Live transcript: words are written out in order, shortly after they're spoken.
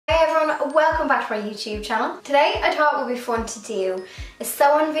welcome back to my YouTube channel. Today I thought it would be fun to do a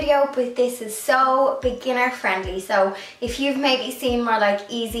sew-on video, but this is so beginner friendly. So if you've maybe seen my like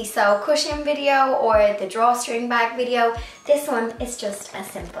easy sew cushion video or the drawstring bag video, this one is just as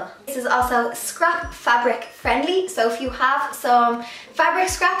simple. This is also scrap fabric friendly, so if you have some fabric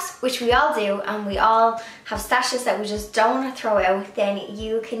scraps, which we all do, and we all have stashes that we just don't want to throw out, then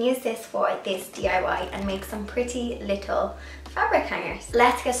you can use this for this DIY and make some pretty little fabric hangers.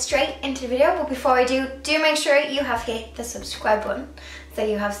 Let's get straight into the video, but before I do make sure you have hit the subscribe button so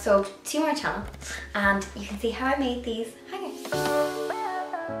you have subbed to my channel and you can see how I made these hangers.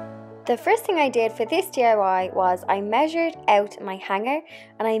 The first thing I did for this DIY was I measured out my hanger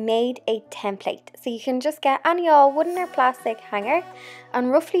and I made a template. So you can just get any old wooden or plastic hanger and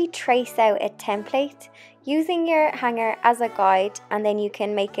roughly trace out a template using your hanger as a guide, and then you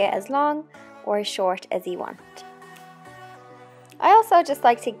can make it as long or as short as you want. I also just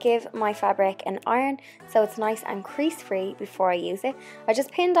like to give my fabric an iron so it's nice and crease free before I use it. I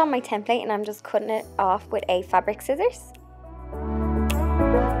just pinned on my template and I'm just cutting it off with a fabric scissors.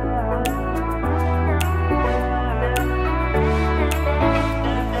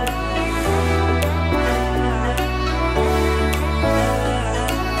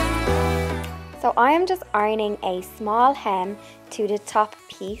 So I am just ironing a small hem to the top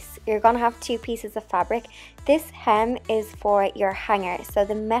piece. You're going to have two pieces of fabric. This hem is for your hanger, so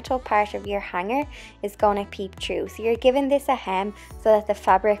the metal part of your hanger is going to peep through. So you're giving this a hem so that the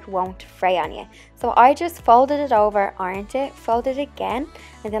fabric won't fray on you. So I just folded it over, ironed it, folded it again,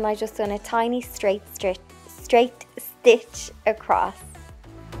 and then I just done a tiny straight stitch across.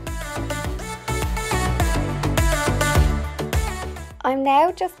 I'm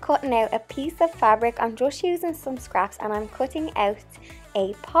now just cutting out a piece of fabric. I'm just using some scraps and I'm cutting out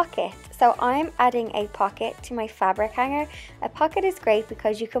a pocket. So I'm adding a pocket to my fabric hanger. A pocket is great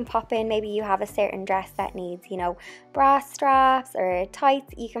because you can pop in, maybe you have a certain dress that needs, you know, bra straps or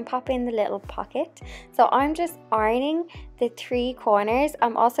tights, you can pop in the little pocket. So I'm just ironing the three corners.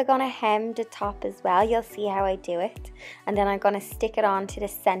 I'm also going to hem the top as well. You'll see how I do it. And then I'm going to stick it on to the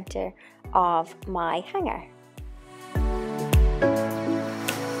center of my hanger.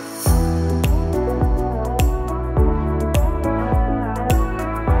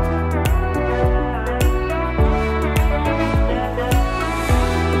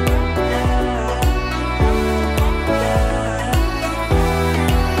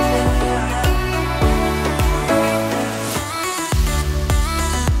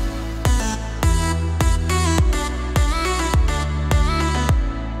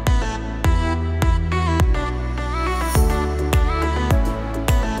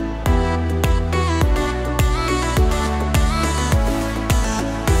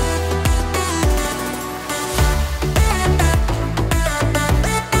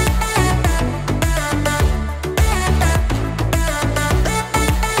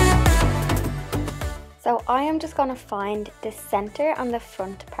 So I am just going to find the center on the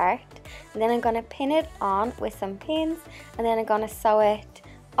front part, and then I'm going to pin it on with some pins, and then I'm going to sew it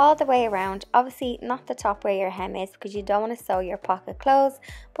all the way around. Obviously not the top where your hem is because you don't want to sew your pocket closed,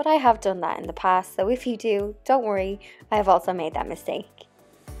 but I have done that in the past, so if you do, don't worry, I have also made that mistake.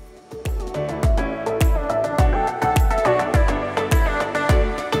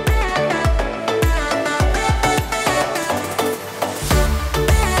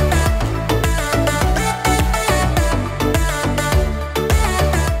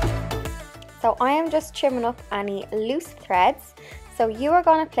 So I am just trimming up any loose threads. So you are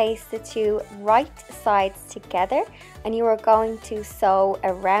going to place the two right sides together and you are going to sew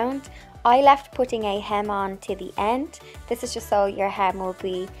around. I left putting a hem on to the end. This is just so your hem will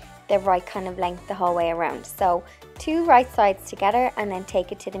be the right kind of length the whole way around. So two right sides together and then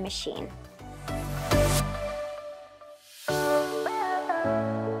take it to the machine.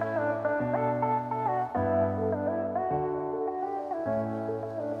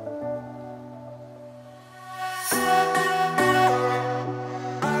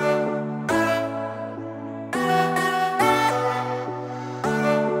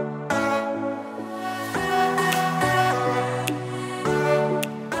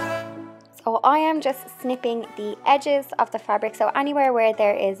 So I am just snipping the edges of the fabric, so anywhere where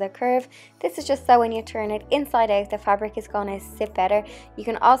there is a curve, this is just so when you turn it inside out the fabric is going to sit better. You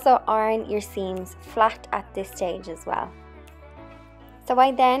can also iron your seams flat at this stage as well. So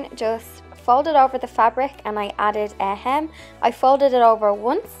I then just folded over the fabric and I added a hem. I folded it over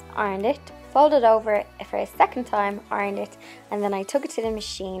once, ironed it, folded over it for a second time, ironed it, and then I took it to the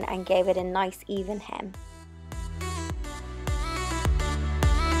machine and gave it a nice even hem.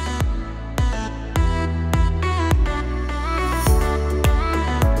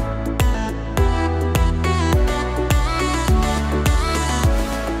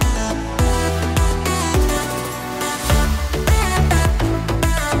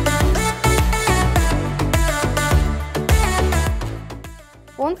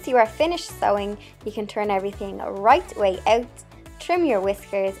 Once you are finished sewing, you can turn everything right way out, trim your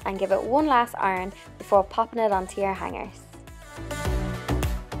whiskers and give it one last iron before popping it onto your hangers.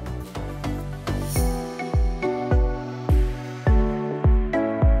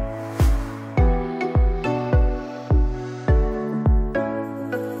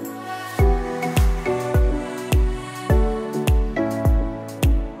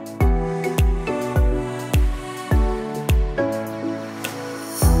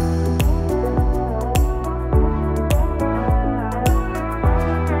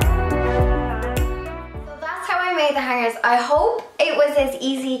 The hangers. I hope it was as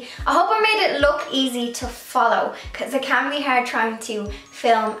easy. I hope I made it look easy to follow, because it can be hard trying to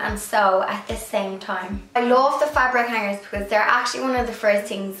film and sew at the same time. I love the fabric hangers because they're actually one of the first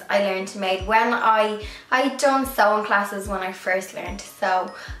things I learned to make when I done sewing classes when I first learned to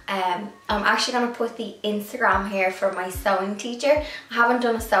sew. I'm actually going to put the Instagram here for my sewing teacher. I haven't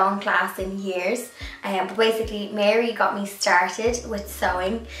done a sewing class in years, but basically Mary got me started with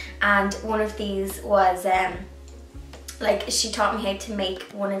sewing, and one of these was like, she taught me how to make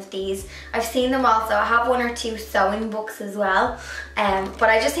one of these. I've seen them also. I have one or two sewing books as well, but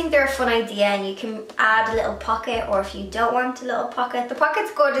I just think they're a fun idea, and you can add a little pocket, or if you don't want a little pocket, the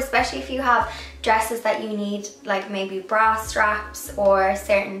pocket's good, especially if you have dresses that you need like maybe bra straps or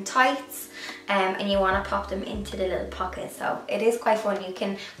certain tights, and you want to pop them into the little pocket. So it is quite fun. You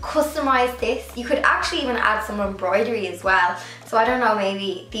can customize this. You could actually even add some embroidery as well. So I don't know,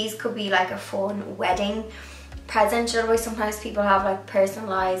 maybe these could be like a fun wedding present. Otherwise sometimes people have like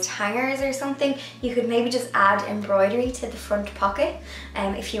personalized hangers or something. You could maybe just add embroidery to the front pocket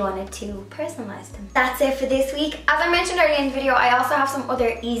if you wanted to personalize them. That's it for this week. As I mentioned earlier in the video, I also have some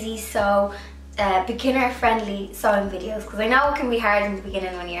other easy sew beginner friendly sewing videos, because I know it can be hard in the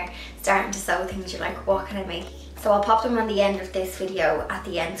beginning when you're starting to sew things. You're like, what can I make? So I'll pop them on the end of this video at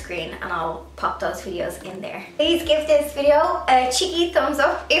the end screen, and I'll pop those videos in there. Please give this video a cheeky thumbs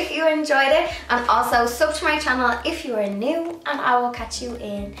up if you enjoyed it, and also sub to my channel if you are new, and I will catch you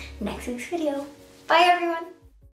in next week's video. Bye everyone!